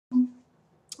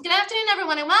Good afternoon,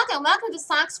 everyone, and welcome. Welcome to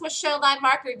Stock Swoosh Show Live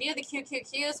Market Review, the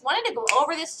QQQs. Wanted to go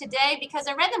over this today because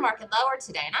I read the market lower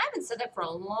today, and I haven't said that for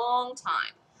a long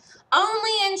time.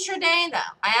 Only intraday,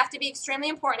 though. I have to be extremely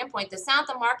important and point this out.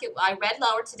 The market, I read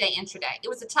lower today intraday. It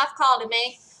was a tough call to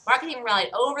make. Market even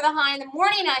rallied over the high in the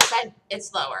morning, and I said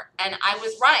it's lower. And I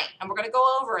was right, and we're going to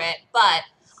go over it. But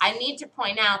I need to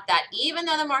point out that even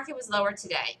though the market was lower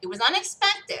today, it was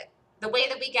unexpected the way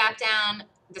that we gapped down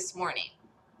this morning.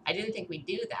 I didn't think we'd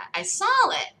do that. I saw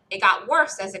it. It got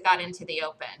worse as it got into the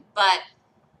open. But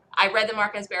I read the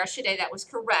market as bearish today. That was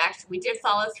correct. We did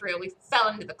follow through. We fell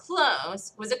into the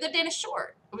close. It was a good day to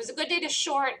short. It was a good day to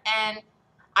short. And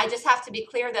I just have to be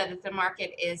clear, though, that the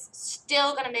market is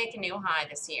still going to make a new high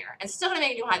this year. And still going to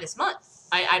make a new high this month.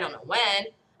 I don't know when.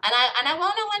 And I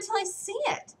won't know until I see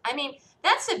it. I mean,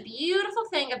 that's a beautiful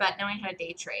thing about knowing how to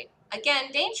day trade.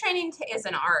 Again, day trading is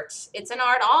an art. It's an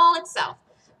art all itself.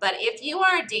 But if you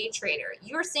are a day trader,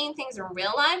 you're seeing things in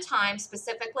real live time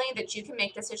specifically that you can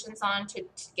make decisions on to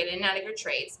get in and out of your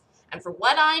trades. And for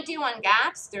what I do on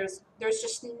gaps, there's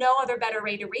just no other better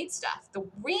way to read stuff. The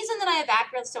reason that I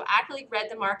have so accurately read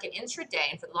the market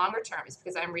intraday and for the longer term is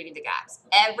because I'm reading the gaps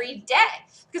every day.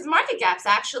 Because market gaps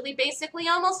actually basically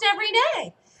almost every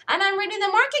day. And I'm reading the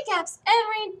market gaps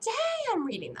every day. I'm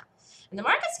reading them. And the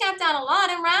market's gapped down a lot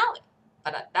and rallied.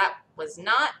 But that was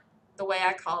not the way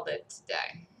I called it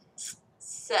today.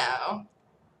 So,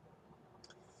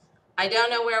 I don't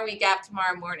know where we gap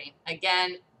tomorrow morning.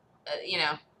 Again, you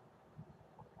know,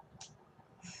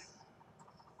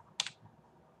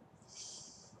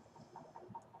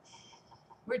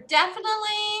 we're definitely,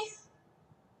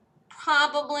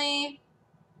 probably,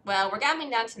 well, we're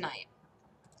gapping down tonight.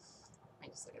 Let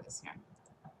me just look at this here.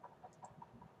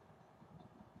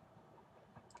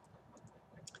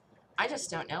 I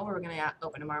just don't know where we're going to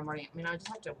open tomorrow morning. I mean, I just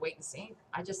have to wait and see.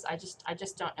 I just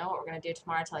don't know what we're going to do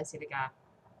tomorrow until I see the gap.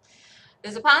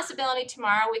 There's a possibility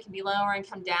tomorrow we can be lower and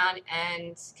come down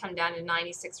to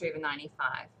 96 or even 95.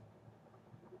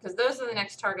 Because those are the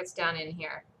next targets down in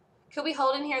here. Could we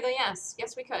hold in here though? Yes.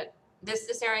 Yes, we could.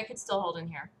 This area could still hold in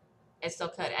here. It still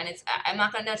could. And I'm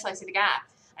not going to know until I see the gap.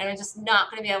 And I'm just not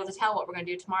going to be able to tell what we're going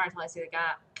to do tomorrow until I see the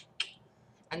gap.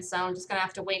 And so I'm just going to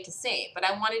have to wait to see. But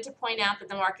I wanted to point out that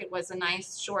the market was a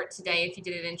nice short today if you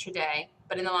did it intraday.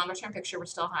 But in the longer term picture, we're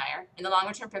still higher. In the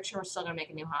longer term picture, we're still going to make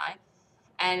a new high.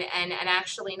 And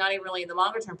actually, not even really in the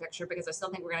longer term picture, because I still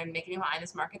think we're going to make a new high in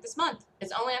this market this month.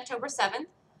 It's only October 7th.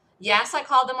 Yes, I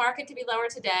called the market to be lower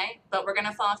today, but we're going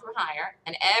to fall through higher.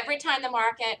 And every time the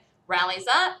market rallies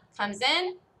up, comes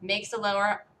in, makes a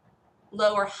lower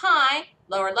high,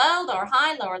 lower low, lower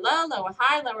high, lower low, lower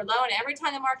high, lower low. And every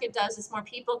time the market does this, more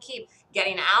people keep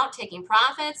getting out, taking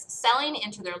profits, selling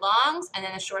into their longs, and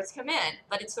then the shorts come in.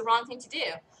 But it's the wrong thing to do.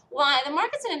 Why? The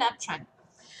market's in an uptrend.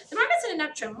 The market's in an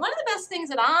uptrend. One of the best things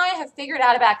that I have figured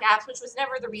out about gaps, which was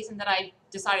never the reason that I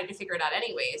decided to figure it out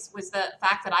anyways, was the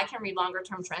fact that I can read longer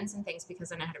term trends and things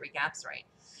because I know how to read gaps right.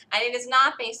 And it is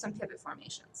not based on pivot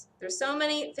formations. There's so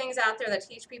many things out there that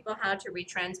teach people how to read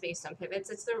trends based on pivots.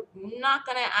 It's not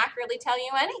going to accurately tell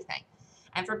you anything.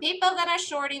 And for people that are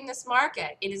shorting this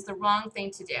market, it is the wrong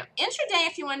thing to do. Intraday,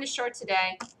 if you wanted to short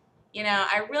today, you know,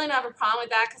 I really don't have a problem with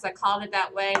that because I called it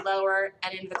that way, lower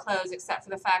and into the close, except for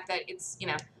the fact that it's, you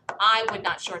know, I would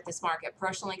not short this market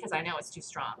personally because I know it's too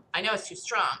strong. I know it's too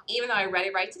strong, even though I read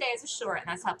it right today as a short, and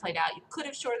that's how it played out. You could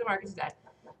have shorted the market today.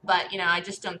 But, you know, I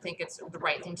just don't think it's the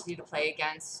right thing to do to play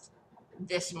against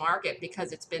this market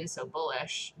because it's been so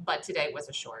bullish. But today was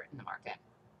a short in the market.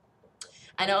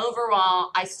 And overall,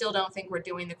 I still don't think we're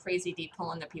doing the crazy deep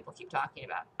pulling that people keep talking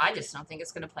about. I just don't think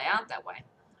it's going to play out that way.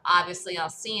 Obviously, I'll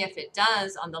see if it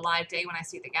does on the live day when I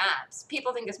see the gaps.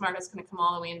 People think this market's going to come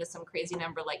all the way into some crazy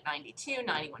number like 92,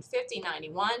 91.50,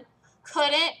 91. Could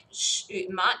it?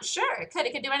 Sure, it could.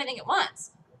 It could do anything it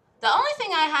wants. The only thing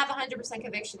I have 100%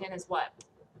 conviction in is what?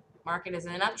 Market is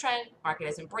in an uptrend. Market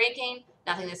isn't breaking.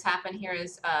 Nothing that's happened here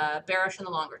is bearish in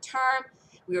the longer term.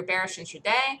 We were bearish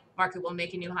intraday. Market will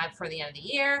make a new high before the end of the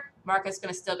year. Market's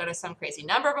going to still go to some crazy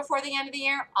number before the end of the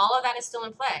year. All of that is still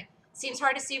in play. Seems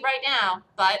hard to see right now,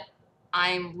 but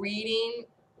I'm reading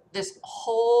this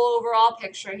whole overall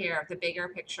picture here, the bigger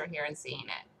picture here, and seeing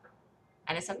it.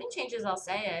 And if something changes, I'll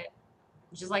say it.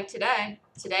 Just like today.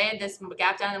 Today, this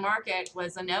gap down in the market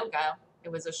was a no-go.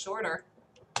 It was a shorter.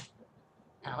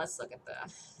 Now let's look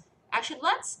at actually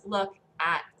let's look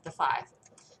at the 5.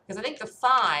 Because I think the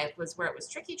 5 was where it was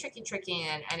tricky,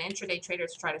 and intraday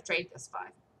traders try to trade this 5.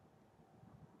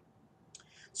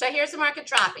 So here's the market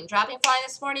dropping, flying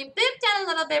this morning, bipped down a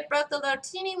little bit, broke the low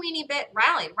teeny weeny bit,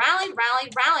 rallied,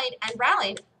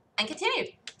 and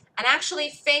continued. and actually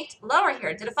faked lower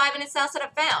here. Did a 5-minute sell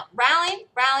setup fail? Rallied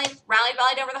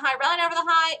over the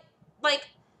high, like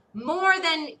more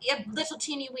than a little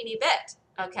teeny weeny bit,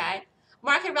 okay?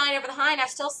 Market rallied over the high, and I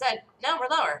still said, no, we're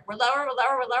lower.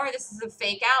 This is a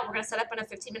fake out. We're going to set up on a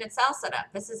 15-minute sell setup.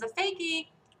 This is a fakie,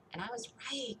 and I was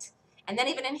right. And then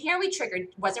even in here, we triggered.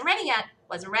 Wasn't ready yet.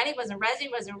 Wasn't ready.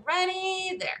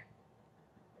 There.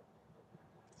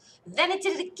 Then it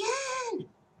did it again.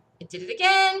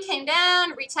 Came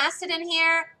down, retested in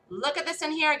here. Look at this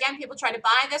in here. Again, people tried to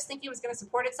buy this thinking it was going to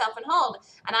support itself and hold.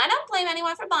 And I don't blame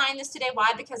anyone for buying this today.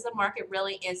 Why? Because the market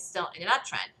really is still in an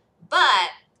uptrend.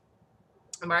 But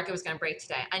the market was going to break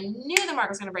today. I knew the market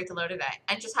was going to break the low today.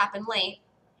 And it just happened late.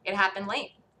 It happened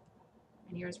late.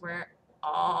 And here's where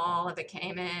all of it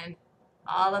came in.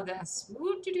 All of this. And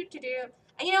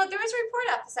you know, there was a report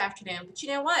out this afternoon. But you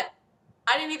know what?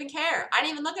 I didn't even care. I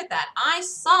didn't even look at that. I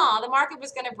saw the market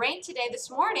was going to break today this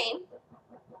morning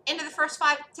into the first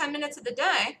 5-10 minutes of the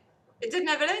day. It didn't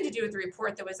have anything to do with the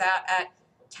report that was out at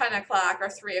 10 o'clock or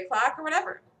 3 o'clock or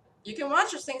whatever. You can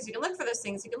watch those things. You can look for those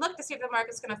things. You can look to see if the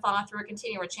market's going to follow through or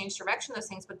continue or change direction, those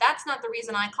things. But that's not the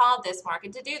reason I called this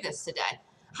market to do this today.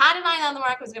 How did I know the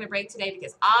market was going to break today?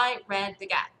 Because I read the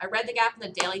gap. I read the gap in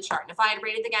the daily chart. And if I had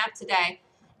rated the gap today,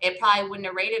 it probably wouldn't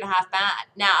have rated half bad.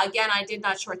 Now, again, I did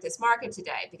not short this market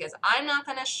today because I'm not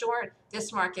going to short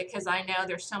this market because I know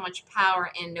there's so much power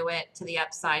into it to the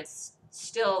upside,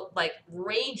 still like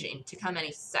raging to come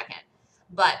any second.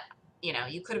 But, you know,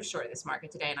 you could have shorted this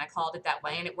market today, and I called it that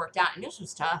way, and it worked out. And this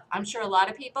was tough. I'm sure a lot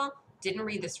of people didn't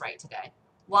read this right today.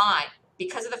 Why?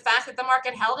 Because of the fact that the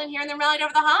market held in here and then rallied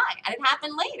over the high, and it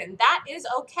happened late. And that is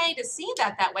okay to see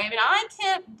that way. I mean, I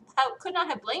could not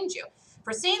have blamed you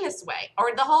for seeing this way,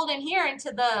 or the hold in here into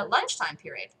the lunchtime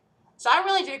period. So I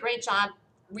really did a great job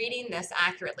reading this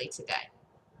accurately today.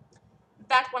 In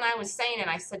fact, when I was saying it,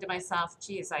 I said to myself,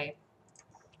 geez, I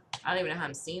don't even know how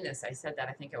I'm seeing this. I said that,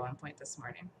 I think, at one point this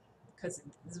morning, because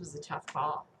this was a tough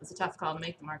call. It was a tough call to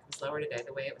make. The market was lower today,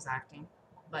 the way it was acting,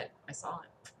 but I saw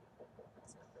it.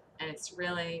 And it's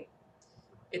really,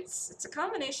 it's a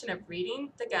combination of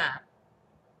reading the gap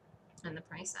and the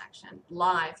price action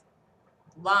live,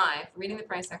 reading the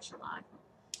price action live.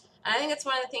 And I think that's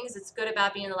one of the things that's good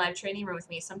about being in the live trading room with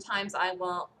me. Sometimes I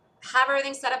will have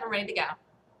everything set up and ready to go,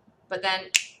 but then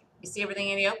you see everything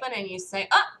in the open and you say,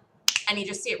 oh, and you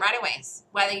just see it right away.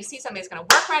 Whether you see something that's going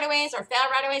to work right away or fail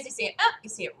right away, you see it, oh, you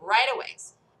see it right away,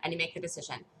 and you make the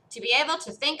decision. To be able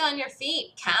to think on your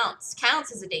feet counts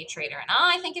as a day trader. And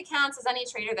I think it counts as any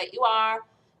trader that you are,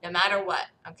 no matter what,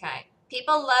 okay?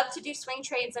 People love to do swing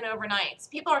trades and overnights.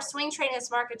 People are swing trading this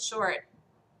market short.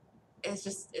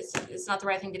 It's not the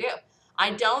right thing to do.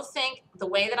 I don't think the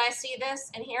way that I see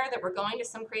this in here that we're going to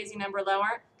some crazy number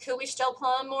lower. Could we still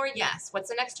pull in more? Yes. What's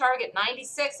the next target?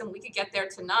 96, and we could get there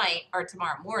tonight or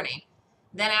tomorrow morning.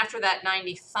 Then after that,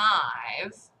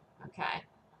 95, okay?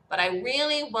 But I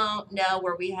really won't know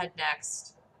where we head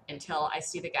next until I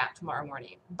see the gap tomorrow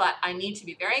morning. But I need to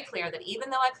be very clear that even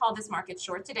though I called this market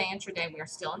short today, intraday, we are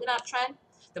still in an uptrend.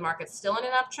 The market's still in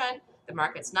an uptrend. The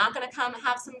market's not going to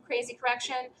have some crazy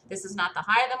correction. This is not the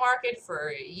high of the market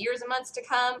for years and months to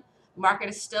come. The market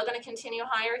is still going to continue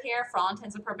higher here for all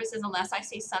intents and purposes unless I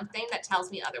see something that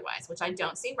tells me otherwise, which I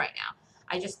don't see right now.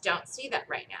 I just don't see that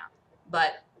right now.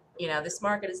 But, you know, this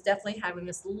market is definitely having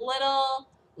this little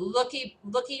looky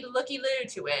loo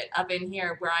to it up in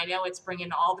here where I know it's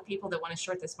bringing all the people that want to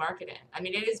short this market in. I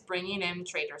mean, it is bringing in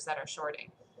traders that are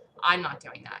shorting. I'm not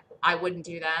doing that. I wouldn't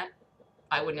do that.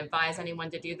 I wouldn't advise anyone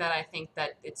to do that. I think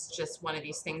that it's just one of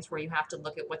these things where you have to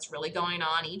look at what's really going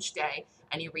on each day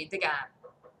and you read the gap.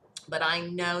 But I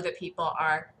know that people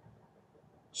are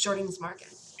shorting this market.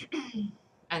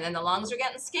 And then the longs are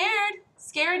getting scared,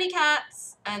 scaredy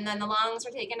cats, and then the longs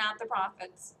are taking out the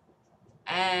profits.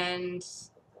 And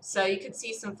so you could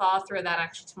see some fall through of that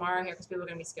actually tomorrow here because people are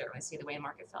going to be scared when they see the way the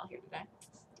market fell here today.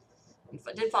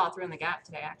 It did fall through in the gap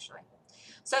today, actually.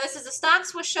 So this is the Stock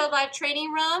Swiss Show Live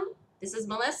Trading Room. This is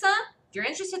Melissa. If you're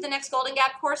interested in the next Golden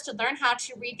Gap course to learn how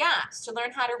to read gaps, that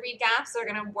are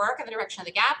going to work in the direction of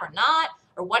the gap or not,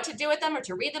 or what to do with them, or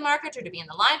to read the market, or to be in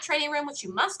the live trading room, which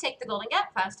you must take the Golden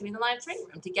Gap class to be in the live trading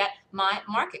room to get my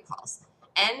market calls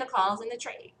and the calls and the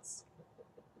trades.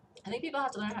 I think people have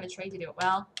to learn how to trade to do it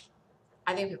well.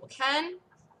 I think people can.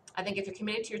 I think if you're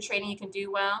committed to your trading, you can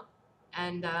do well.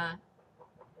 And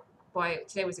boy,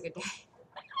 today was a good day.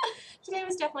 Today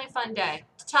was definitely a fun day.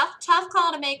 Tough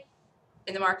call to make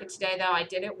in the market today, though. I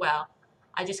did it well.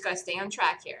 I just got to stay on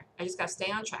track here. I just got to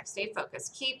stay on track, stay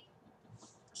focused,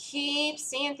 keep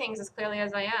seeing things as clearly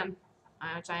as I am,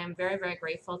 which I am very, very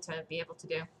grateful to be able to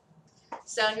do.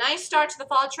 So nice start to the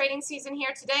fall trading season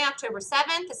here today, October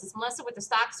 7th. This is Melissa with the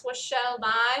Stock Swoosh Show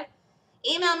live.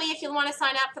 Email me if you want to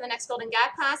sign up for the next Golden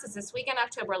Gap class. It's this weekend,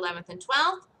 October 11th and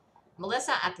 12th.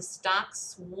 Melissa at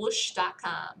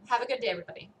thestockswoosh.com. Have a good day,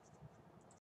 everybody.